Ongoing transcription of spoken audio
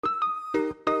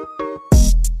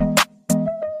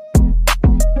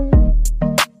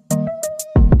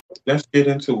let's get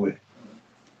into it.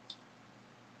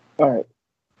 All right.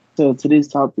 So today's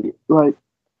topic, like,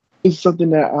 it's something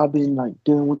that I've been like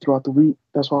dealing with throughout the week.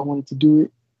 That's why I wanted to do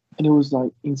it, and it was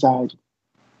like anxiety.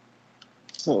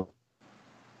 So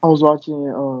I was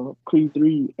watching Creed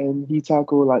 3, and he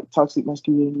tackled like toxic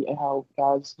masculinity and how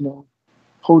guys,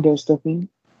 hold that stuff in.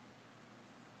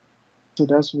 So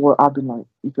that's what I've been like.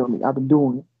 You feel me? I've been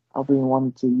doing. I've been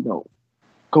wanting to,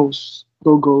 ghost.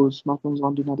 My phone's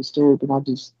on do not disturb, and I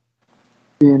just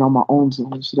been on my own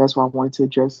zone. So that's why I wanted to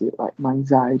address it. Like my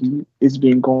anxiety is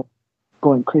been going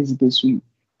crazy this week,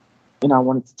 and I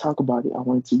wanted to talk about it. I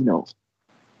wanted to,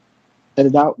 let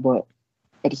it out, but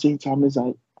at the same time, it's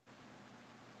like,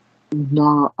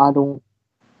 nah, I don't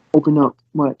open up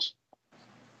much.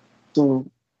 So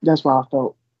that's why I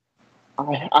felt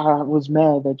I was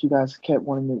mad that you guys kept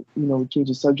wanting to, change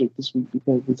the subject this week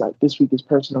because it's like this week is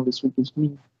personal, this week is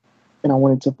me, and I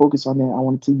wanted to focus on that. I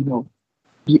wanted to,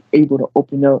 be able to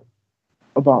open up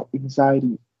about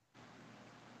anxiety.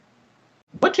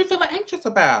 What you feeling anxious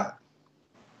about?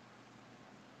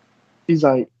 It's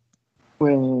like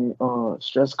when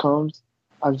stress comes,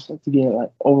 I just like to get like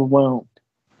overwhelmed.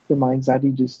 Then my anxiety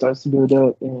just starts to build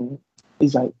up, and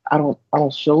it's like I don't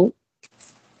show it,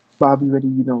 but I'll be ready.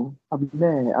 I'll be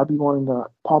mad. I'll be wanting to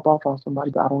pop off on somebody,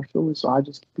 but I don't show it, so I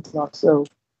just keep it to myself,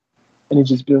 and it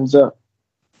just builds up.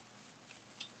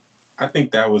 I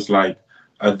think that was like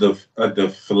a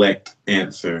deflect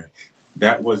answer.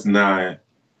 That was not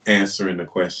answering the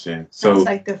question. That was So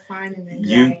like defining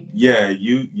you, anxiety. yeah,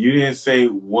 you didn't say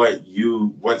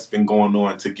what's been going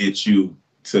on to get you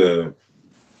to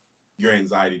your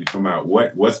anxiety to come out.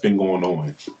 What's been going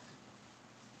on?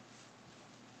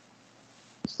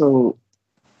 So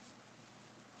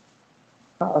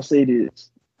I'll say this: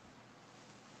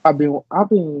 I've been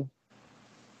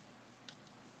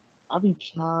trying,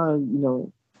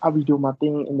 I'll be doing my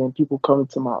thing, and then people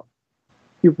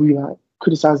be like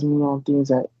criticizing me on things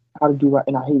that how to do right,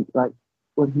 and I hate like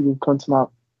when people come to my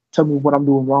tell me what I'm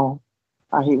doing wrong.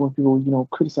 I hate when people,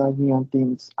 criticize me on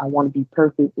things. I want to be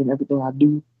perfect in everything I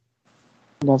do,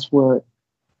 and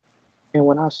and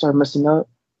when I start messing up,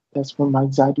 that's when my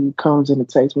anxiety comes and it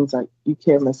takes me. It's like you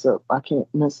can't mess up. I can't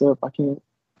mess up.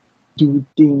 Do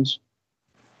things.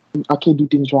 I can't do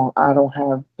things wrong. I don't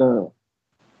have the.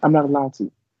 I'm not allowed to.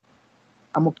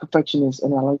 I'm a perfectionist,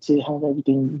 and I like to have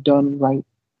everything done right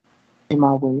in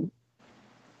my way.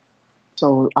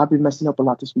 So I've been messing up a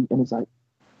lot this week, and it's like,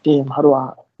 damn, how do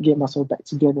I get myself back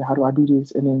together? How do I do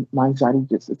this? And then my anxiety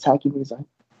gets attacking me. It's like,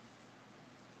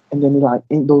 and then like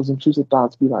in those intrusive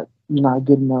thoughts be like, you're not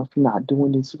good enough. You're not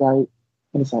doing this right.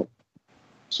 And it's like,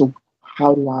 so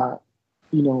how do I,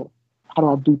 you know, how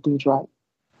do I do things right?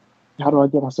 How do I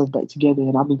get myself back together?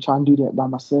 And I've been trying to do that by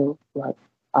myself. Like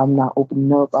I'm not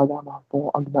opening up. I got my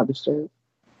phone. I'm not disturbed,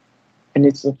 and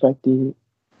it's affected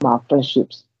my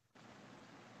friendships.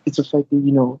 It's affected,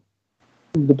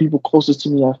 the people closest to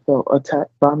me. I felt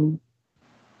attacked by me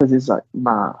because it's like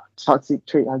my toxic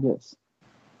trait, I guess.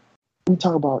 We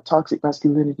talk about toxic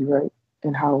masculinity, right?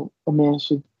 And how a man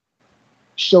should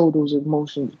show those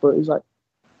emotions, but it's like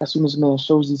as soon as a man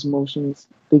shows these emotions,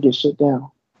 they get shut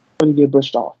down or they get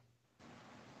brushed off.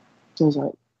 So it's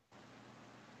like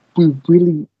we're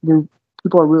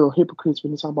people are real hypocrites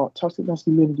when they talk about toxic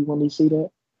masculinity when they say that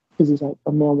because it's like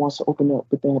a man wants to open up,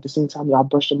 but then at the same time y'all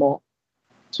brush them off.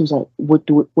 So it's like what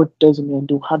does a man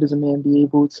do? How does a man be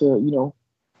able to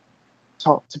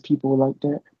talk to people like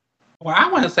that? Well,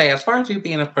 I want to say, as far as you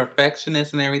being a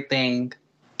perfectionist and everything,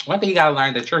 one thing you gotta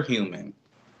learn that you're human.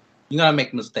 You're gonna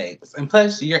make mistakes, and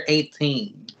plus, you're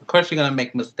 18. Of course, you're gonna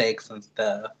make mistakes and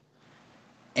stuff.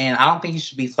 And I don't think you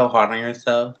should be so hard on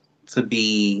yourself to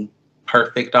be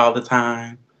perfect all the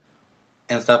time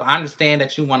and stuff. I understand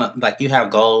that you want to, like, you have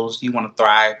goals, you want to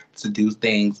thrive to do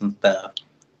things and stuff.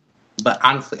 But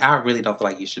honestly, I really don't feel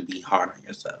like you should be hard on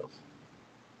yourself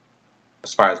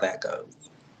as far as that goes.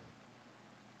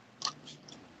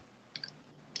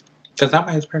 Because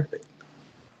nobody's perfect.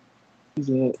 He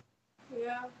said,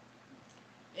 Yeah.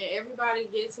 And everybody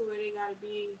gets to where they gotta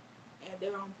be at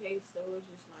their own pace, so it's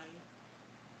just like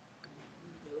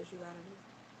you do what you gotta do.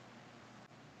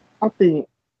 I think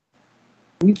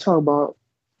we talk about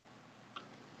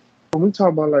when we talk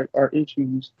about like our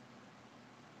issues,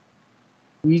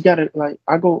 we gotta like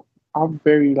I'm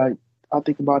very like I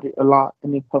think about it a lot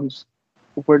and it comes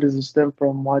where does it stem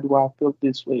from? Why do I feel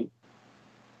this way?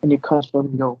 And it comes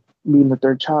from, being the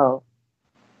third child.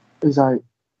 It's like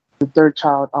the third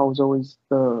child I was always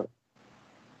brushed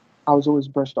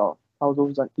off. I was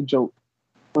always like the joke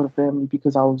for the family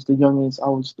because I was the youngest, I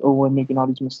was the one making all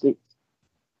these mistakes.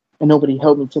 And nobody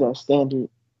held me to that standard.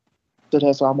 So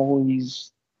that's why I'm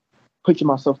always pushing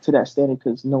myself to that standard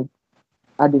because no,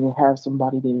 I didn't have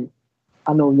somebody there.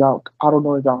 I know y'all. I don't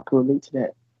know if y'all can relate to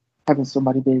that. Having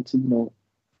somebody there to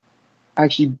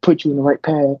actually put you in the right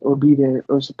path or be there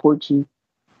or support you.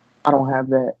 I don't have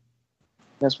that.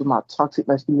 That's where my toxic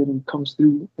masculinity comes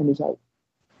through, and it's like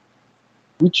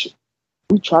we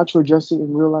try to address it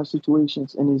in real life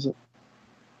situations, and is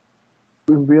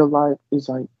in real life it's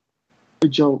like a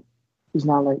joke. It's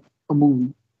not like a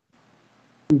movie.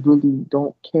 We really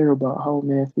don't care about how a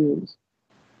man feels.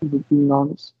 If we're being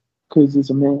honest, because it's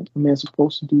a man. A man's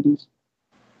supposed to do this.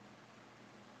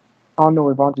 I don't know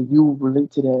if Andre you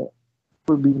relate to that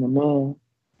for being a man,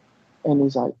 and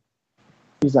it's like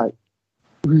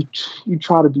you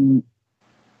try to be.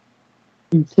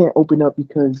 You can't open up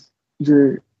because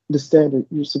you're the standard.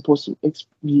 You're supposed to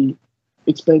be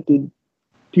expected.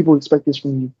 People expect this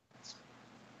from you.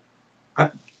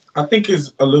 I think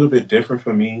it's a little bit different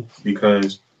for me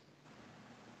because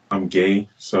I'm gay.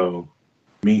 So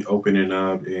me opening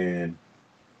up and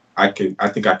I think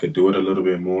I could do it a little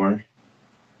bit more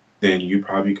than you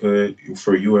probably could.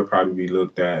 For you, it probably be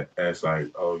looked at as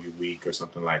like, oh, you're weak or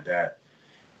something like that.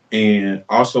 And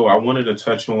also, I wanted to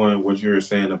touch on what you were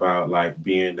saying about like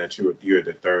being that you're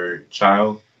the third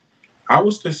child. I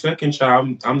was the second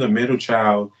child. I'm the middle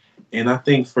child, and I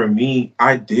think for me,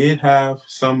 I did have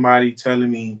somebody telling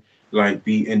me like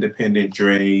be independent,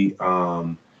 Dre.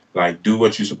 Like do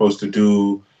what you're supposed to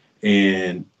do,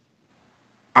 and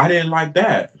I didn't like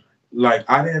that. Like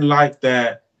I didn't like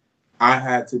that I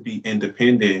had to be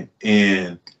independent,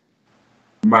 and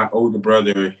my older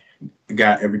brother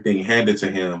got everything handed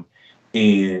to him,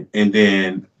 and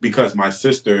then because my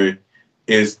sister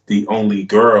is the only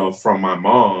girl from my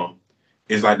mom,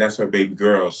 it's like that's her baby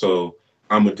girl, so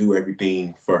I'm gonna do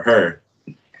everything for her.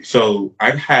 So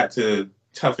I had to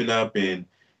toughen up and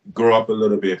grow up a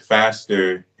little bit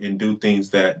faster and do things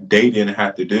that they didn't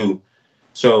have to do.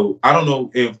 So I don't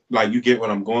know if like you get what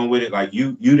I'm going with it. Like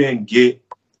you didn't get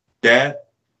that,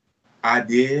 I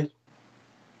did,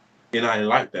 and I didn't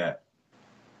like that.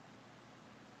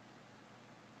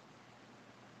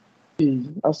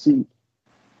 I see.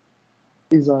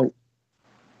 It's like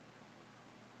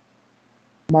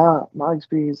my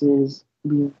experience is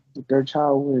being the third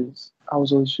child was I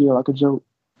was always treated like a joke.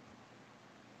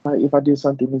 Like if I did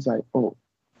something, it's like, oh,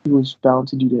 he was bound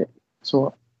to do that.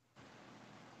 So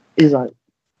it's like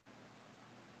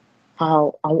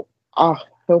how I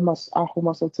hold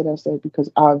myself to that state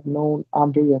because I've known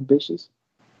I'm very ambitious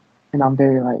and I'm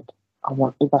very like I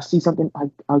want if I see something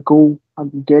I go I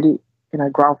get it and I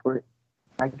grind for it.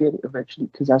 I get it eventually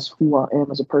because that's who I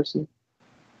am as a person.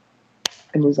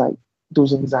 And it's like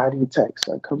those anxiety attacks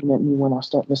like coming at me when I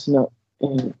start messing up,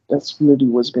 and that's really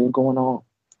what's been going on.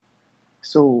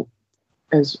 So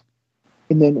as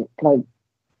and then like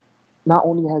not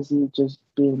only has it just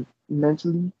been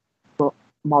mentally, but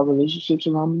my relationships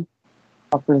around me,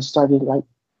 my friends started like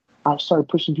I started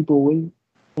pushing people away,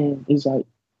 and it's like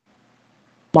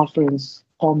my friends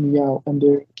call me out,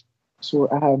 and so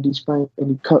I have these friends,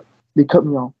 and they cut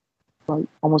me off. Like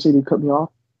I won't say they cut me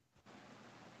off,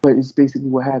 but it's basically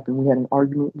what happened. We had an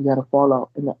argument, we had a fallout,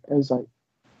 and it's like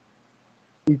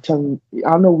you tell me.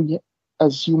 I know we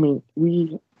as human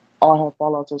we all have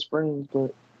fallouts as friends,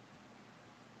 but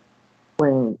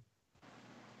when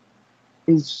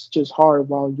it's just hard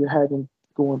while you're having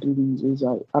going through these. It's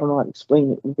like I don't know how to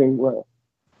explain it very well.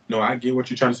 No, I get what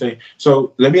you're trying to say.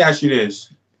 So let me ask you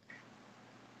this: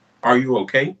 are you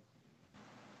okay?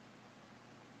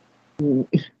 Mm,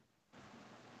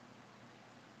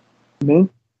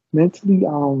 mentally,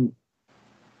 I'm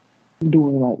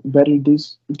doing like better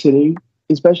this today,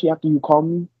 especially after you called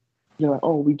me. You're like,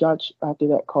 oh, we got you. After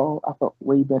that call, I felt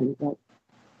way better. Like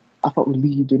I felt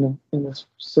relieved in a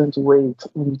sense of way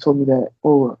when you told me that.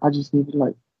 Oh, I just needed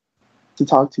like to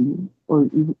talk to you, or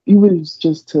even if it's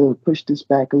just to push this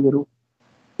back a little.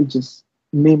 It just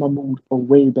made my mood a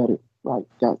way better. Like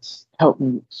that's helped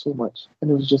me so much,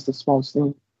 and it was just the smallest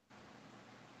thing.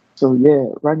 So yeah,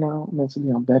 right now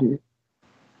mentally I'm better.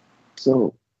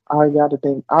 So I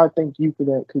thank you for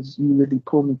that because you really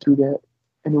pulled me through that,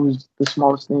 and it was the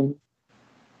smallest thing.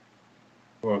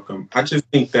 Welcome. I just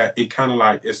think that it kind of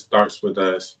like it starts with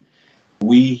us.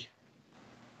 We,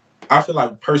 I feel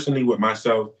like personally with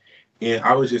myself, and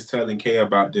I was just telling Kay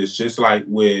about this, just like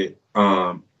with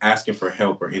asking for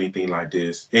help or anything like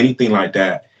this, anything like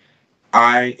that.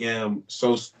 I am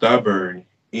so stubborn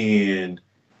and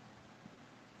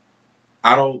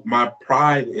I don't, my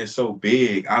pride is so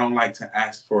big. I don't like to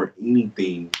ask for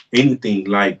anything.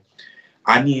 Like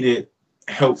I needed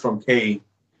help from Kay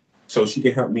so she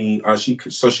could help me,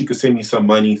 so she could send me some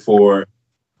money for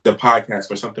the podcast,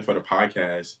 for something for the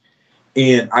podcast.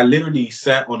 And I literally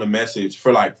sat on the message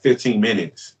for like 15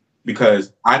 minutes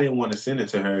because I didn't want to send it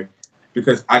to her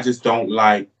because I just don't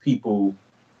like people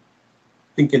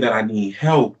thinking that I need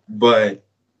help. But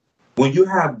when you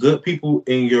have good people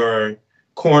in your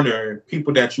corner,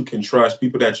 people that you can trust,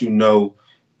 people that you know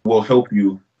will help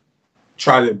you,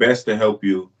 try their best to help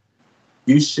you,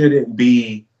 you shouldn't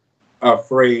be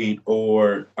afraid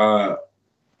or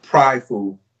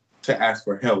prideful to ask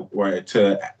for help or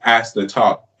to ask to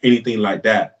talk, anything like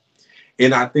that.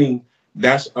 And I think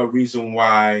that's a reason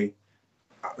why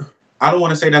I don't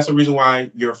want to say that's a reason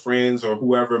why your friends or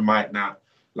whoever might not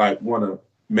like want to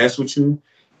mess with you.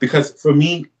 Because for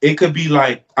me, it could be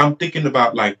like I'm thinking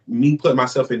about like me putting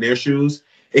myself in their shoes.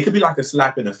 It could be like a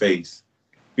slap in the face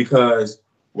because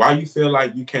why you feel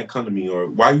like you can't come to me or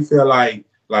why you feel like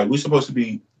we're supposed to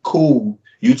be cool.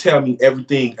 You tell me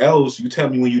everything else. You tell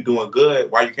me when you're doing good.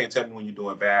 Why you can't tell me when you're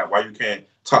doing bad? Why you can't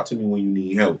talk to me when you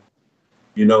need help?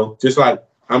 You know, just like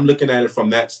I'm looking at it from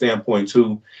that standpoint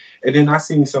too. And then I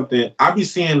seen something, I be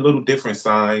seeing little different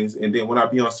signs. And then when I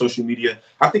be on social media,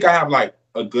 I think I have like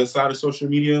a good side of social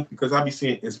media because I be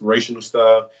seeing inspirational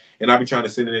stuff and I be trying to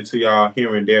send it to y'all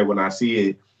here and there when I see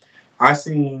it. I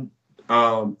seen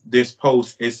this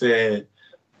post, it said,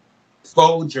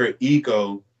 fold your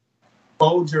ego,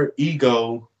 fold your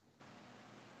ego,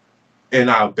 and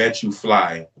I'll bet you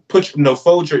fly.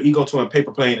 Fold your ego to a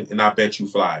paper plane and I'll bet you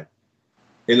fly.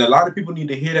 And a lot of people need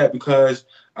to hear that because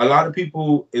a lot of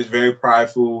people is very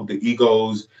prideful. The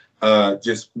egos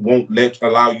just won't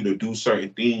allow you to do certain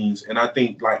things. And I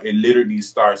think like it literally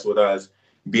starts with us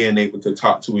being able to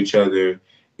talk to each other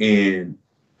and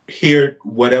here's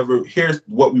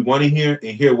what we want to hear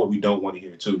and hear what we don't want to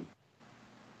hear too.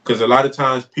 Because a lot of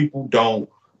times people don't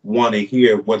want to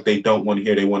hear what they don't want to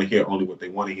hear. They want to hear only what they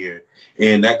want to hear.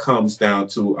 And that comes down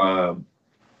to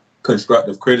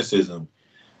constructive criticism.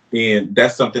 And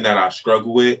that's something that I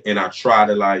struggle with, and I try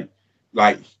to like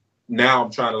now I'm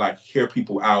trying to like hear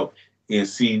people out and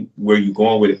see where you're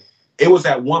going with it. It was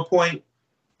at one point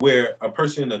where a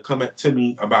person would come up to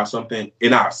me about something,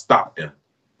 and I stopped them.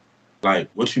 Like,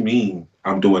 what you mean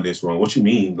I'm doing this wrong? What you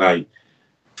mean? Like,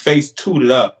 face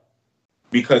tooted up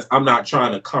because I'm not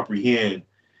trying to comprehend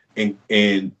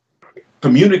and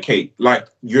communicate like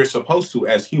you're supposed to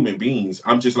as human beings.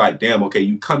 I'm just like, damn, okay,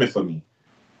 you coming for me.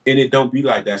 And it don't be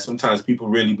like that. Sometimes people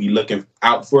really be looking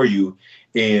out for you.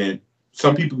 And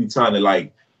some people be trying to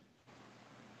like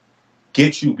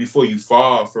get you before you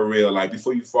fall for real. Like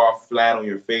before you fall flat on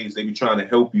your face, they be trying to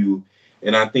help you.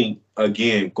 And I think,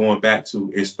 again, going back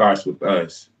to it starts with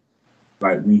us.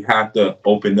 Like we have to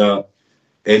open up.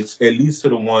 It's at least to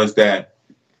the ones that,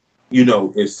 you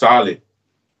know, is solid.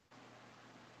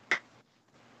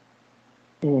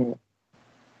 And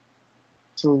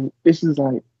so this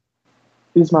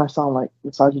might sound like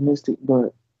misogynistic,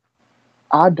 but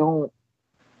I don't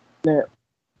let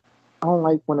I don't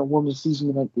like when a woman sees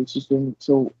me like this. You feel me?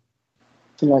 So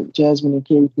to like Jasmine and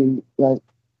KK, like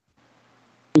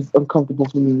it's uncomfortable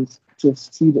for me to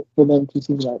see that for them to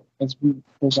see me like as weak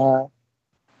as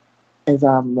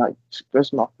I'm like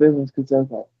expressing my feelings because they're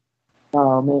like,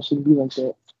 oh man, shouldn't be like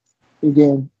that.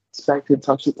 Again, it's back to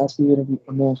toxic masculinity.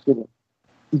 A man shouldn't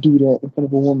do that in front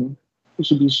of a woman. He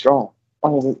should be strong.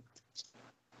 All of it.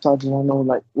 So I just want to know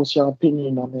like what's your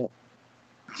opinion on that?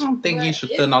 I don't think you But should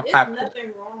feel no it's type of.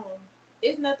 nothing wrong.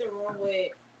 It's nothing wrong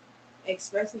with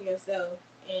expressing yourself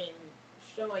and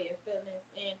showing your feelings.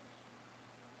 And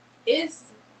it's,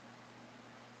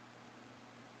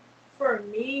 for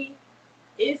me,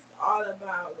 it's all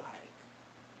about like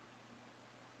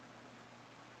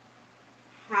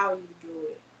how you do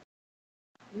it.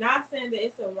 Not saying that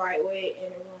it's a right way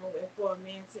and a wrong way for a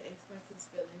man to express his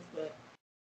feelings, but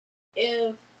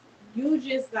if you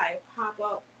just like pop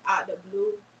up out the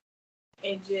blue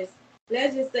and just,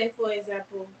 let's just say for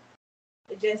example,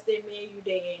 just say me and you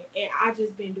dating and I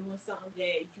just been doing something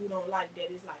that you don't like,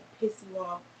 that is like piss you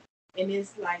off and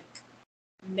it's like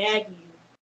nagging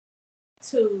you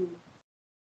to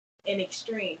an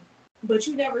extreme. But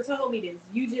you never told me this.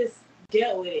 You just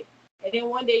dealt with it. And then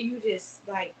one day you just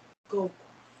like go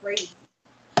crazy.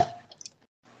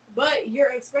 But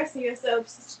you're expressing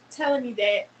yourself, telling me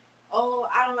that, oh,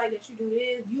 I don't like that you do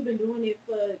this. You've been doing it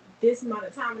for this amount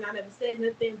of time and I never said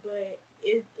nothing, but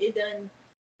it done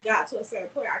got to a certain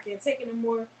point. I can't take it no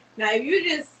more. Now,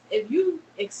 if you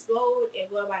explode and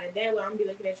go about it that way, I'm gonna be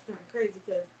looking at you kind of crazy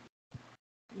because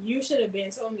you should have been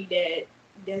told me that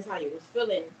that's how you was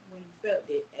feeling when you felt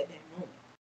it at that moment.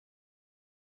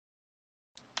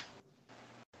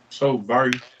 So,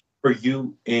 Vari, for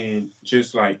you and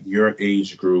just like your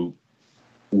age group,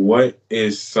 what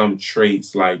is some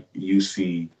traits like you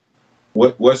see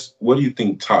What do you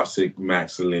think toxic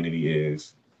masculinity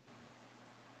is?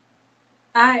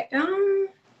 I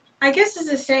I guess it's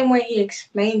the same way he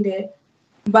explained it.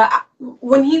 But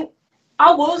when he,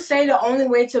 I will say the only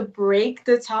way to break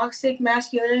the toxic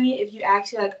masculinity if you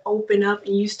actually like open up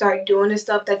and you start doing the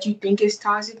stuff that you think is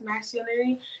toxic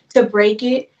masculinity to break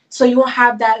it, so you won't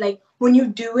have that like when you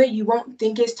do it, you won't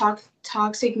think it's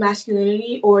toxic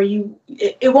masculinity, or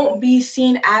it won't be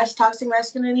seen as toxic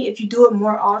masculinity if you do it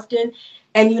more often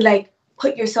and you like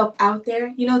put yourself out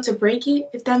there, to break it.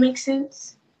 If that makes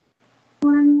sense.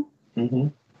 Mm-hmm.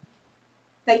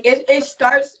 Like it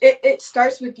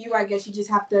starts with you. I guess you just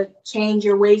have to change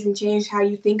your ways and change how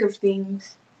you think of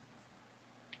things.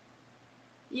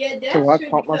 Yeah, that's So I true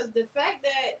caught because myself. the fact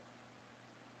that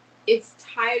it's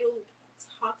titled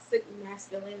toxic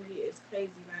masculinity is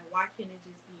crazy. Like, why can't it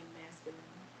just be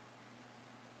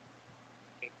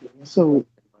masculine? So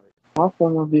my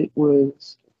form of it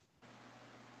was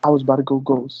I was about to go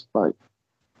ghost. Like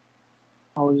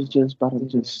I was just about to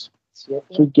just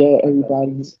forget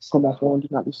everybody, put my phone do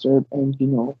not disturb, and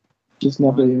just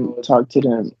never talk to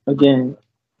them again.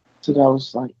 So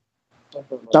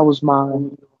that was my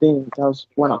thing. That was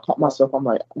when I caught myself. I'm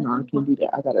like, no, I can't do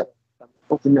that. I gotta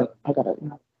open up. I gotta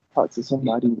talk to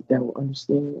somebody that will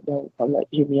understand. That will probably like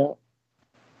hear me out.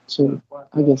 So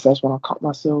I guess that's when I caught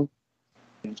myself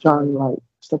trying to like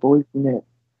step away from that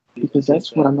because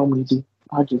that's what I normally do.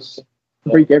 I just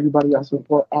break everybody else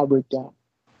before I break down.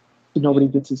 So nobody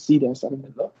gets to see that side of me.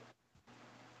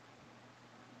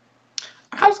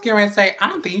 I was going to say, I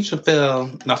don't think you should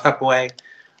feel no type of way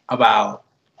about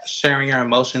sharing your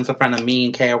emotions in front of me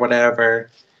and Kay or whatever.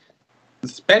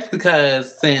 Especially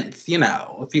because since,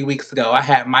 a few weeks ago, I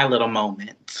had my little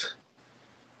moment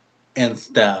and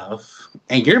stuff.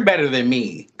 And you're better than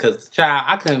me because, child,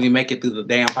 I couldn't even make it through the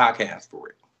damn podcast for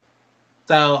it.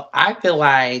 So I feel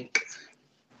like,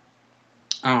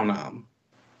 I don't know.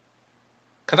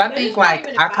 Because I But think, it's not like,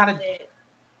 even I kind about of, that.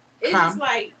 It's huh? just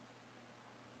like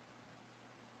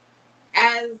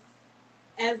as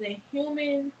as a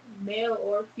human, male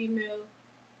or female,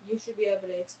 you should be able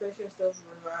to express yourself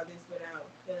regardless without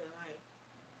feeling like,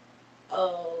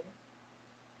 oh,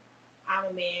 I'm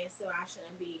a man, so I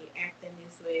shouldn't be acting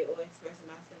this way or expressing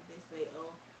myself this way.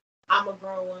 Oh, I'm a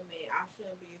grown woman, I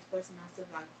shouldn't be expressing myself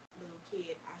like a little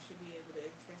kid. I should be able to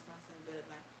express myself better.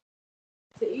 Like,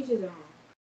 to each his own.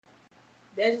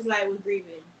 That's just like with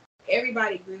grieving.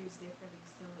 Everybody grieves differently,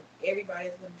 so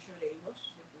everybody's going to show their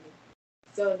emotions differently.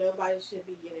 So nobody should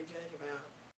be getting judged about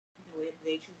the way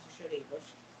they choose to show their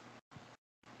emotions.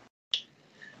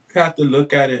 You have to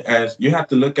look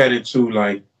at it too,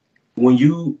 like when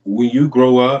you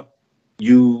grow up,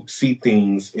 you see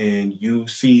things and you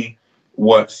see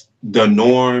what's the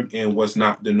norm and what's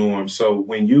not the norm. So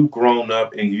when you've grown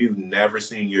up and you've never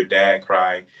seen your dad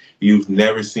cry, you've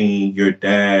never seen your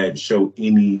dad show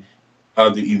any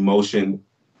other emotion,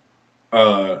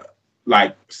 uh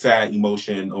like sad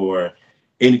emotion or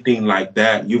anything like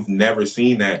that, you've never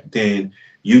seen that, then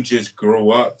you just grow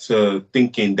up to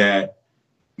thinking that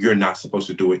you're not supposed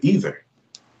to do it either.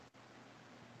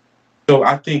 So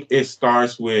I think it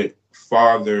starts with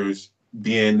fathers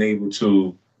being able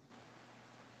to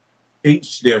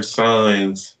teach their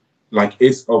sons like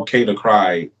it's okay to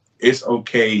cry. It's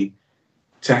okay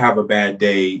to have a bad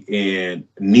day and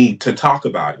need to talk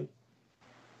about it.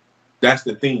 That's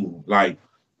the thing. Like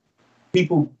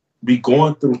people be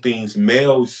going through things,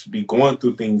 males be going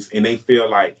through things and they feel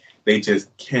like they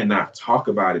just cannot talk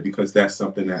about it because that's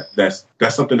something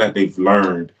that they've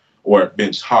learned or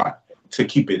been taught to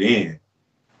keep it in.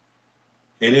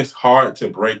 And it's hard to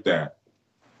break that.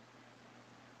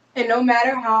 And no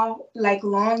matter how like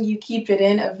long you keep it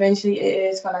in, eventually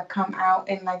it is gonna come out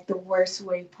in like the worst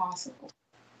way possible.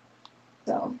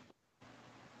 So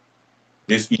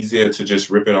It's easier to just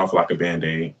rip it off like a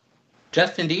band-aid.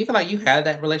 Justin, do you feel like you had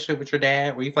that relationship with your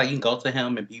dad where you feel like you can go to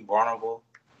him and be vulnerable?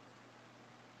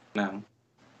 No.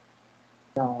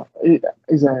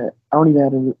 Is that I don't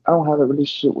have a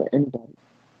relationship with anybody.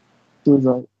 So it's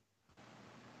like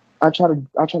I try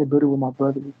to build it with my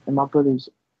brothers, and my brothers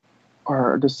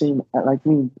are the same like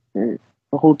me. And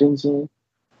the whole thing's in.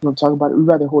 Talk about it. We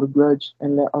rather hold a grudge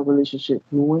and let our relationship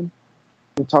ruin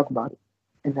than talk about it.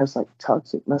 And that's like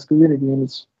toxic masculinity. And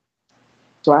it's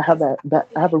so I have that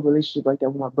I have a relationship like that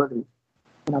with my brothers,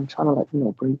 and I'm trying to like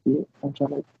break it. I'm trying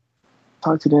to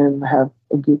talk to them, have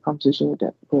a good conversation with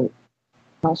them. But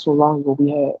not so long ago, we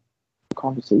had a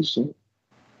conversation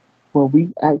where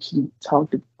we actually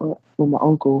talked with my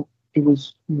uncle. It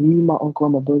was me, my uncle,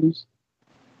 and my brothers.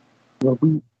 Where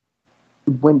we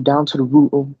went down to the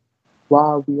root of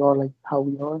why we are like how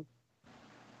we are,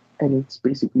 and it's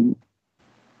basically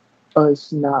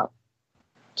us not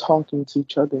talking to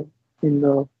each other in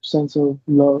the sense of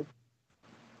love.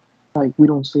 Like we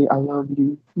don't say "I love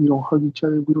you." We don't hug each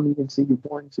other. We don't even say "good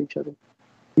morning" to each other.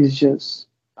 It's just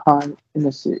hi and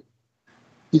that's it.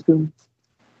 You feel me?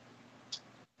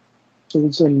 So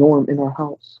it's a norm in our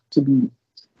house to be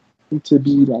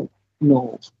like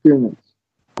no feelings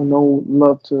or no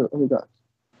love to other guys.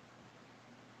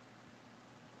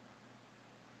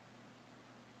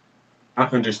 I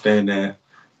understand that.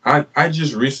 I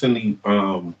just recently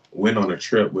went on a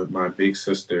trip with my big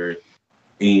sister,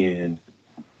 and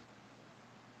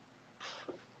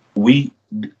we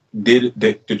did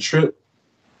the trip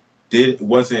did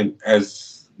wasn't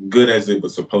as good as it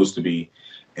was supposed to be.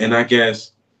 And I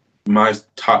guess my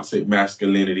toxic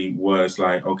masculinity was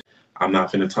like, okay, I'm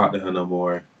not gonna talk to her no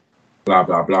more, blah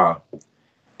blah blah.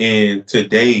 And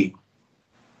today,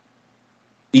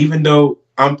 even though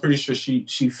I'm pretty sure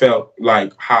she felt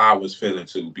like how I was feeling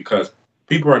too, because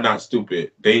people are not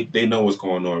stupid. They know what's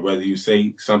going on, whether you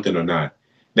say something or not.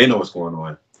 They know what's going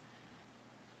on.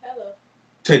 Hello.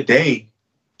 Today,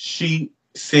 she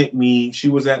sent me. She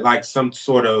was at like some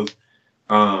sort of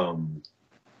um,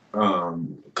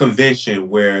 convention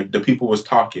where the people was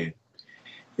talking,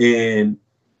 and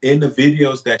in the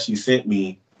videos that she sent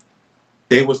me,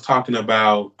 they was talking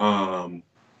about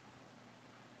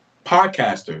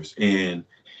podcasters, and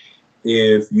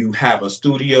if you have a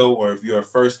studio or if you're a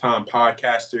first time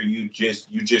podcaster, you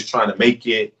just trying to make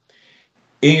it.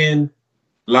 And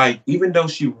like, even though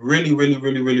she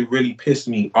really pissed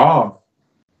me off,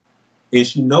 and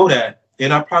she know that,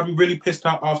 and I probably really pissed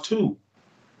her off too,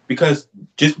 because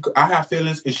just because I have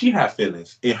feelings and she have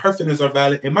feelings, and her feelings are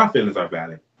valid and my feelings are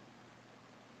valid.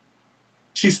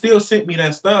 She still sent me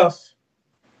that stuff,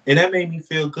 and that made me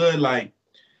feel good. Like,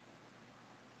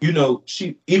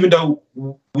 she, even though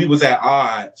we was at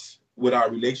odds with our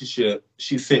relationship,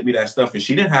 she sent me that stuff, and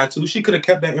she didn't have to. She could have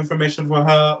kept that information for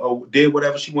her or did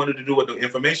whatever she wanted to do with the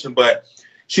information, but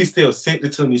she still sent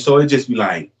it to me. So it just be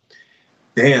like,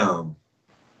 damn,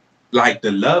 like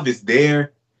the love is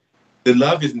there. The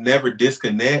love is never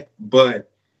disconnect, but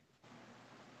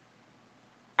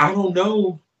I don't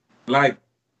know, like,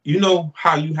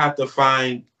 how you have to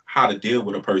find how to deal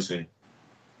with a person.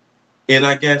 And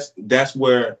I guess that's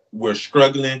where we're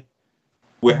struggling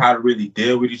with how to really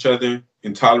deal with each other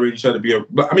and tolerate each other.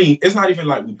 But I mean, it's not even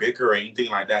like we bicker or anything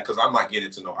like that, because I'm not getting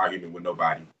into no argument with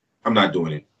nobody. I'm not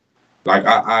doing it. Like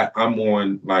I'm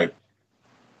on, like,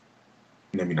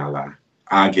 let me not lie.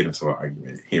 I get into an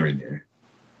argument here and there.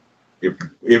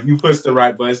 If you push the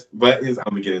right buttons, I'm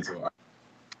gonna get into it.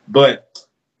 But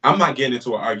I'm not getting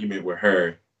into an argument with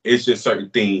her. It's just certain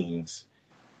things.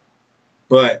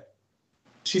 But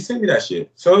she sent me that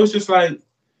shit. So it was just like,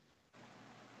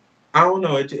 I don't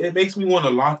know. It makes me want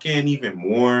to lock in even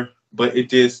more. But it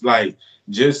just like,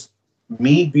 just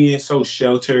me being so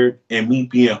sheltered and me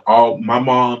being my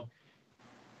mom,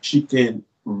 she can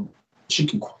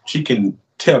she can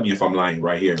tell me if I'm lying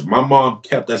right here. My mom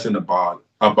kept us in a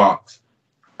box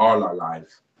all our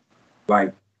life.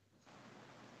 Like,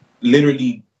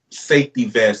 literally safety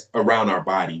vest around our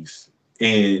bodies.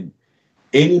 And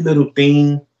any little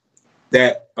thing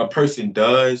that a person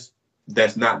does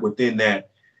that's not within that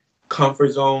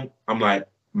comfort zone, I'm like,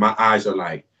 my eyes are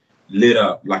like lit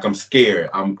up, like I'm scared.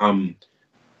 I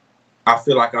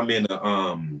feel like I'm in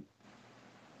an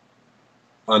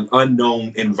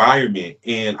unknown environment,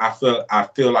 and I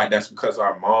feel like that's because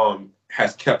our mom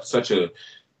has kept such a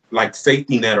like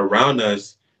safety net around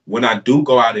us when I do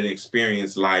go out and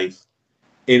experience life.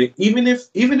 And even if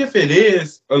it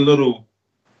is a little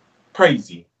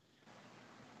crazy,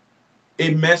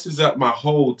 it messes up my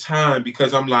whole time,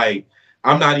 because I'm like,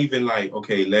 I'm not even like,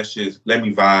 okay, let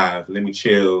me vibe, let me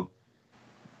chill.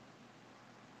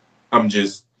 I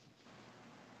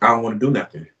don't want to do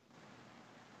nothing.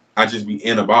 I just be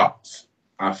in a box,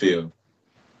 I feel.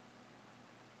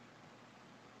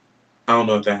 I don't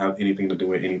know if that has anything to do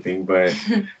with anything, but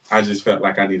I just felt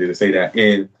like I needed to say that.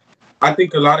 And I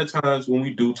think a lot of times when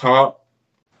we do talk,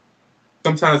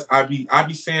 sometimes I be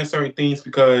saying certain things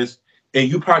because, and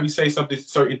you probably say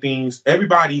certain things.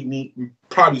 Everybody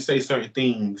probably say certain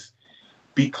things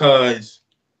because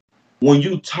when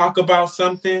you talk about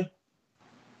something,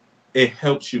 it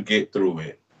helps you get through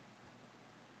it.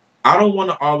 I don't want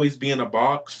to always be in a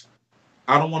box.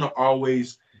 I don't want to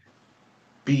always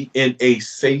be in a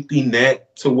safety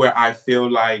net to where I feel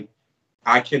like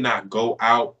I cannot go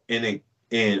out and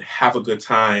have a good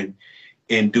time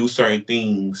and do certain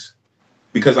things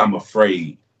because I'm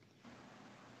afraid.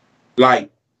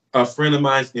 Like, a friend of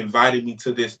mine invited me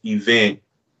to this event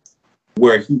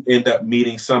where he ended up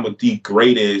meeting some of the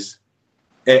greatest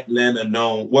Atlanta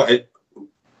known,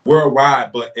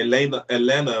 worldwide, but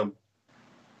Atlanta,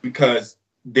 because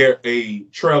they're a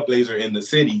trailblazer in the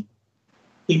city.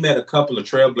 He met a couple of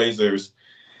trailblazers,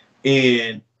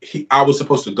 and I was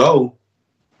supposed to go,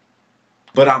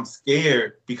 but I'm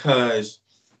scared because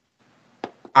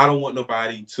I don't want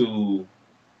nobody to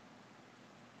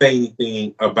say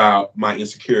anything about my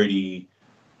insecurity,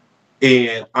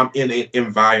 and I'm in an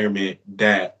environment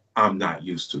that I'm not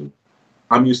used to.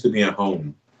 I'm used to being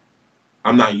home.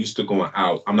 I'm not used to going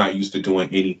out. I'm not used to doing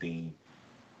anything.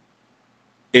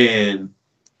 And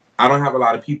I don't have a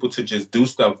lot of people to just do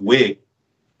stuff with.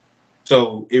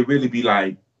 So it really be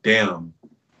like, damn,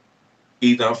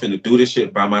 either I'm finna do this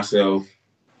shit by myself,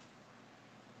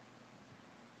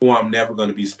 or I'm never going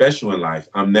to be special in life.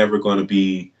 I'm never going to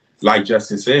be, like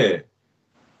Justin said,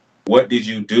 what did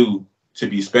you do to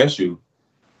be special?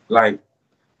 Like,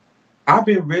 I've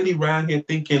been really around here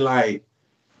thinking like,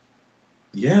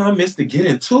 yeah, I missed to get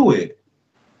into it.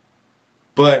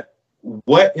 But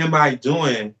what am I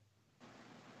doing?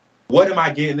 What am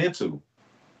I getting into?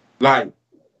 Like,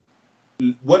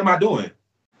 what am I doing?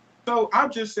 So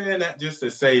I'm just saying that just to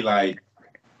say, like,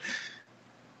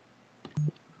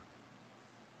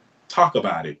 talk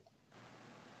about it.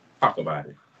 Talk about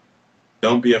it.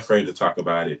 Don't be afraid to talk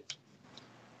about it.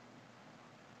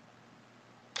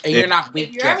 And you're not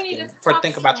weak, Justin, for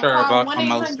think about your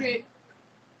emotions.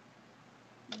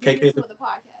 KK for the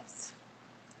podcast.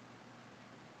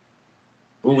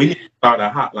 Well, we need to start a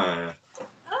hotline.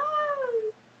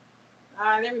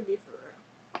 Let me be for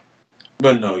real.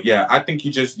 But no, yeah, I think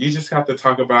you just have to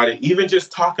talk about it. Even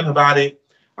just talking about it,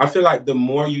 I feel like the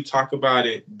more you talk about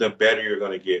it, the better you're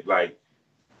gonna get. Like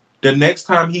the next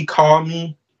time he called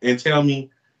me and tell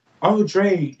me, "Oh,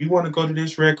 Dre, you want to go to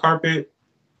this red carpet?"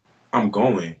 I'm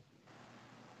going.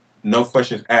 No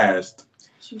questions asked.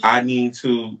 I need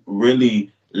to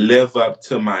really live up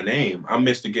to my name. I'm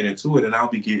Mr. Get Into It, and I'll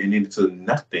be getting into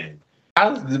nothing. I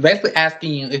was basically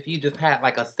asking you if you just had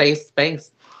like a safe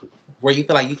space where you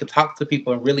feel like you could talk to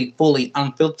people and really fully,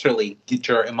 unfilteredly get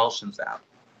your emotions out.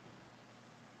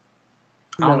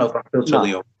 I don't know if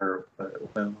unfilteredly or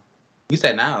but well, you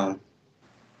said no.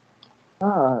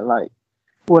 Like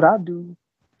what I do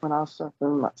when I start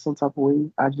feeling like some type of way,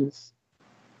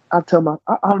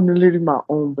 I'm literally my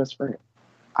own best friend.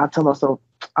 I tell myself,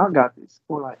 I got this,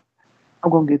 or like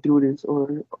I'm gonna get through this,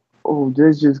 or oh,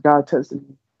 there's just God testing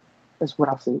me. That's what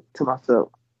I say to myself,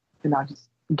 and I just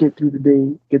get through the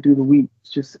day, get through the week,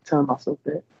 just tell myself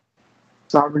that.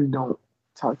 So I really don't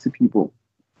talk to people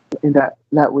in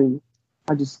that way.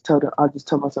 I just tell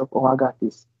myself, oh, I got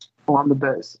this, oh, I'm the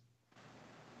best.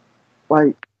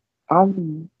 Like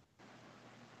I'm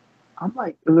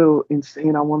like a little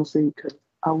insane, I want to say, because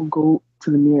I will go to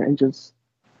the mirror and just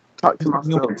talk to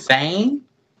myself. You're insane?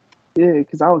 Yeah,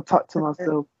 because I would talk to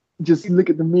myself, just look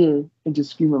at the mirror and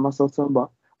just scream at myself, something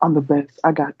about, I'm the best,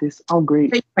 I got this, I'm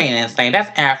great. You ain't insane.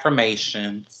 That's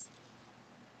affirmations.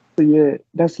 So yeah,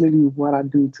 that's literally what I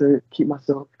do to keep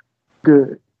myself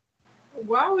good.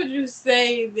 Why would you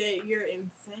say that you're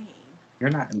insane?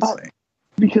 You're not insane.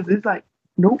 Because it's like,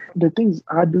 nope, the things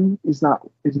I do is not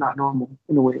normal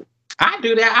in a way. I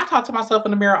do that. I talk to myself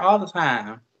in the mirror all the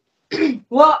time.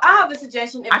 Well, I have a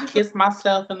suggestion. I kiss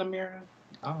myself in the mirror.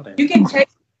 All that. You can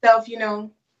text yourself,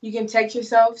 you can text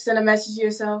yourself, send a message to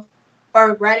yourself,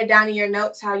 or write it down in your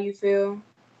notes how you feel.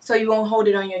 So you won't hold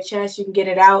it on your chest. You can get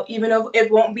it out. Even though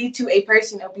it won't be to a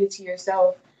person, it'll be to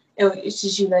yourself. It's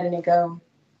just you letting it go.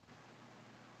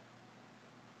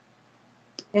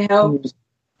 It helps.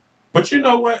 But you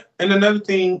know what? And another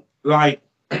thing, like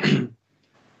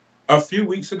a few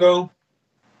weeks ago,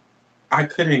 I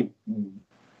couldn't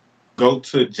go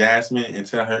to Jasmine and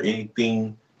tell her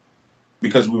anything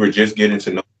because we were just getting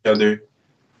to know each other.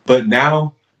 But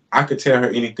now I could tell her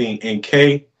anything. And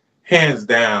Kay, hands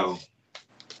down,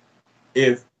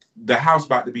 if the house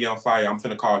about to be on fire, I'm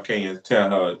finna call Kay and tell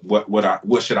her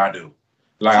what should I do.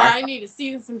 Like I need to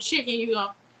season some chicken. You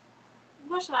go,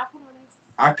 what should I put on this?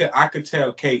 I could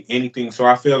tell Kate anything. So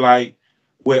I feel like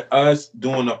with us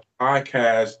doing a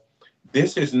podcast,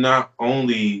 this is not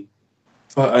only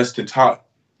for us to talk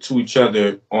to each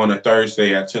other on a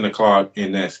Thursday at 10 o'clock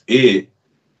and that's it.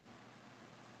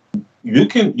 You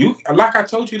like I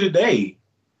told you today,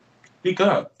 speak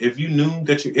up. If you knew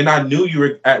that and I knew you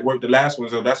were at work the last one,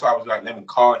 so that's why I was like, let me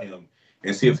call him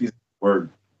and see if he's at work.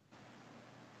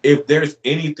 If there's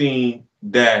anything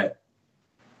that,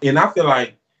 and I feel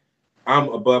like I'm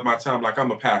above my time, like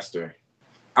I'm a pastor.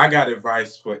 I got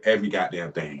advice for every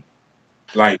goddamn thing.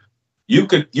 Like, You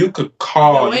could The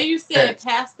call. way you said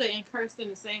pastor and cursed in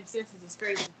the same sentence is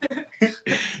crazy.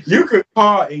 You could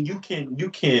call and you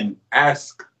can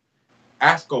ask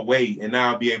away, and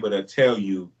I'll be able to tell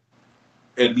you,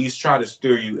 at least try to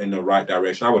steer you in the right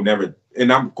direction. I would never,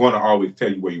 and I'm going to always tell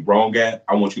you where you're wrong at.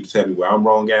 I want you to tell me where I'm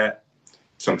wrong at.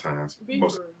 Sometimes,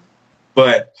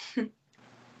 but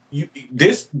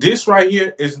this right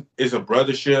here is a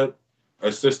brothership, a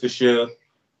sistership,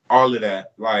 all of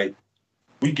that. Like,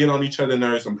 we get on each other's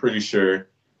nerves. I'm pretty sure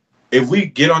if we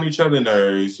get on each other's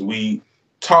nerves, we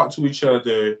talk to each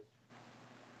other.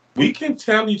 We can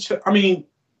tell each other. I mean,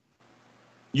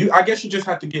 I guess you just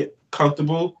have to get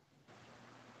comfortable.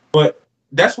 But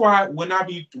that's why when I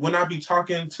be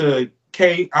talking to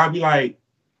Kay, I'll be like,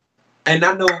 and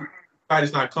I know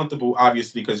everybody's not comfortable,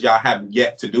 obviously, because y'all haven't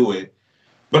yet to do it.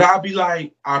 But I'll be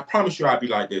like, I promise you, I'll be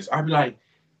like this. I'll be like,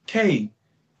 Kay,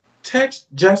 text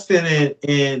Justin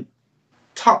and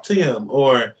talk to him,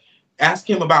 or ask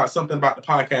him about something about the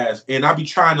podcast. And I'll be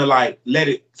trying to like let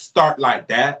it start like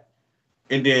that,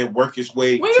 and then work its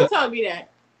way. When you told me that?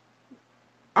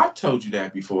 I've told you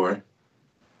that before.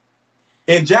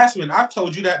 And Jasmine, I've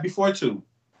told you that before too.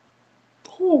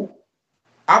 Who?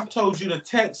 I've told you to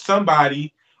text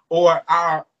somebody, or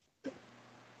I'll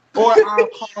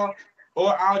call,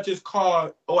 or I'll just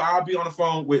call, or I'll be on the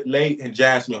phone with Lay and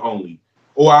Jasmine only,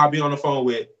 or I'll be on the phone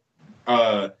with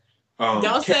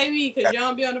don't say me, because you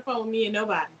don't be on the phone with me and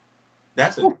nobody.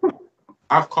 That's it.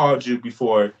 I've called you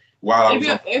before while I was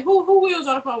and who we was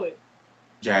on the phone with?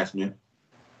 Jasmine.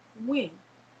 When?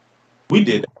 We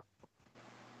did that.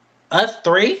 Us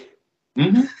three?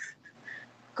 Mm-hmm.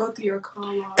 Go through your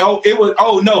call log.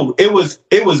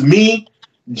 It was me,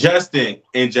 Justin,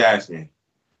 and Jasmine.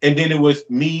 And then it was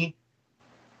me,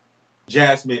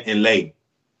 Jasmine, and Lay.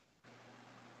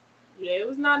 Yeah, it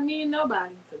was not me and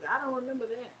nobody, because I don't remember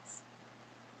that.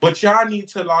 But y'all need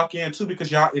to lock in too, because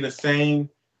y'all in the same,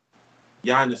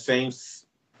 I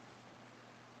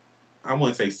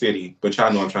wouldn't say city, but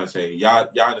y'all know what I'm trying to say. Y'all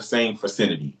in the same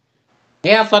vicinity.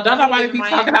 Yeah, so don't nobody be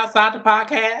talking outside the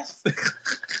podcast.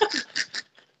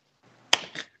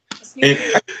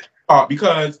 And,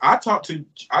 because I talk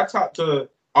to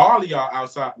all of y'all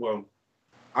outside. Well,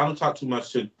 I don't talk too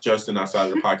much to Justin outside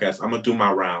of the podcast. I'm gonna do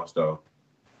my rounds though,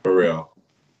 for real.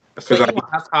 Because I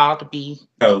want us all to be.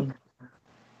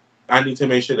 I need to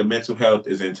make sure the mental health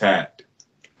is intact,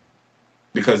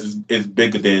 because it's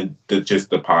bigger than just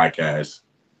the podcast.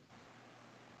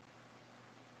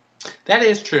 That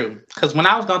is true. Because when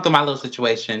I was going through my little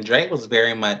situation, Drake was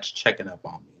very much checking up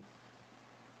on me.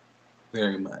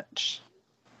 Very much.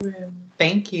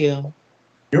 Thank you.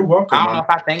 You're welcome. I don't know if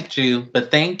I thanked you,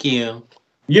 but thank you.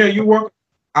 Yeah, you're welcome.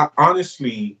 I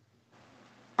honestly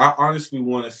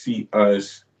want to see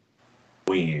us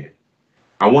win.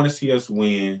 I want to see us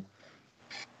win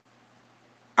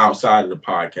outside of the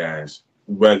podcast,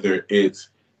 whether it's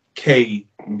Kay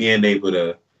being able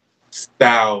to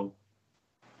style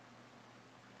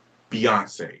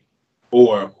Beyonce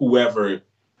or whoever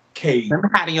Kay. Let me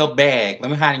hide in your bag.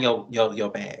 Let me hide in your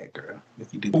bag, girl.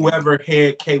 If you do whoever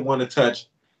head Kay want to touch,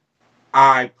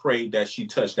 I pray that she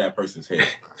touch that person's head.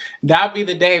 That'll be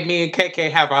the day me and KK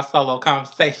have our solo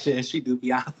conversation and she do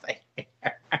Beyonce.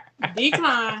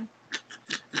 Decline.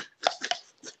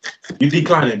 You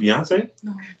declining Beyonce?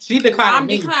 No. She declining I'm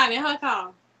me. declining her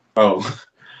call. Oh,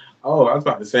 I was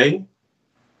about to say.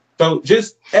 So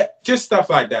just stuff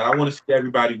like that. I want to see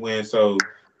everybody win. So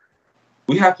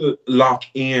we have to lock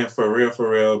in for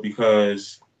real,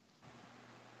 because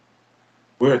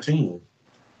we're a team.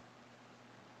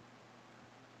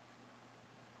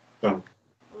 So.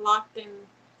 Locked in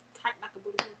tight like a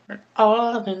booty.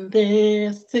 All in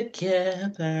this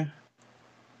together.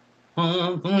 I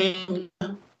don't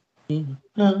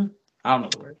know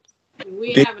the words.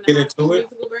 We Did having we get a into it?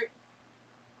 musical break.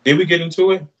 Did we get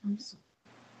into it?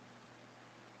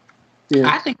 Yeah.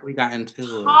 I think we got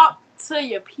into it. Talk to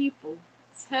your people.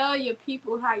 Tell your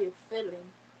people how you're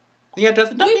feeling. Yeah,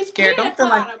 don't be scared. Don't feel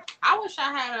like. I wish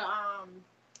I had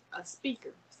a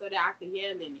speaker so that I could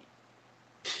yell in it.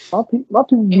 My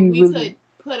people be And we really. could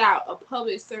put out a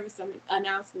public service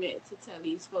announcement to tell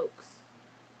these folks.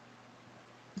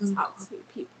 Talk to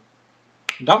people.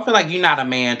 Don't feel like you're not a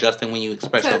man, Justin, when you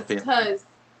express your feelings. Because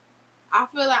I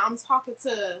feel like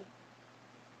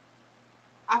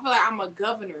I feel like I'm a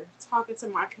governor talking to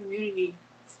my community,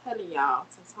 telling y'all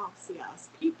to talk to y'all's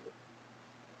people.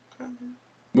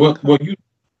 Well,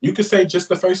 you could say just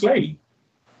the first lady.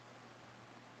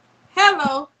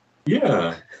 Hello.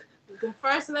 Yeah. The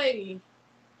first lady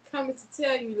coming to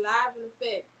tell you live in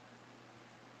effect.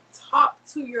 Talk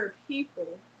to your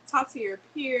people. Talk to your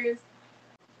peers.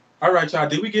 All right, y'all.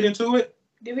 Did we get into it?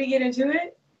 Did we get into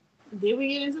it? Did we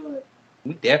get into it?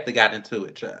 We definitely got into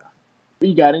it, child.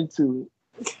 We got into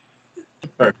it.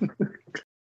 Perfect.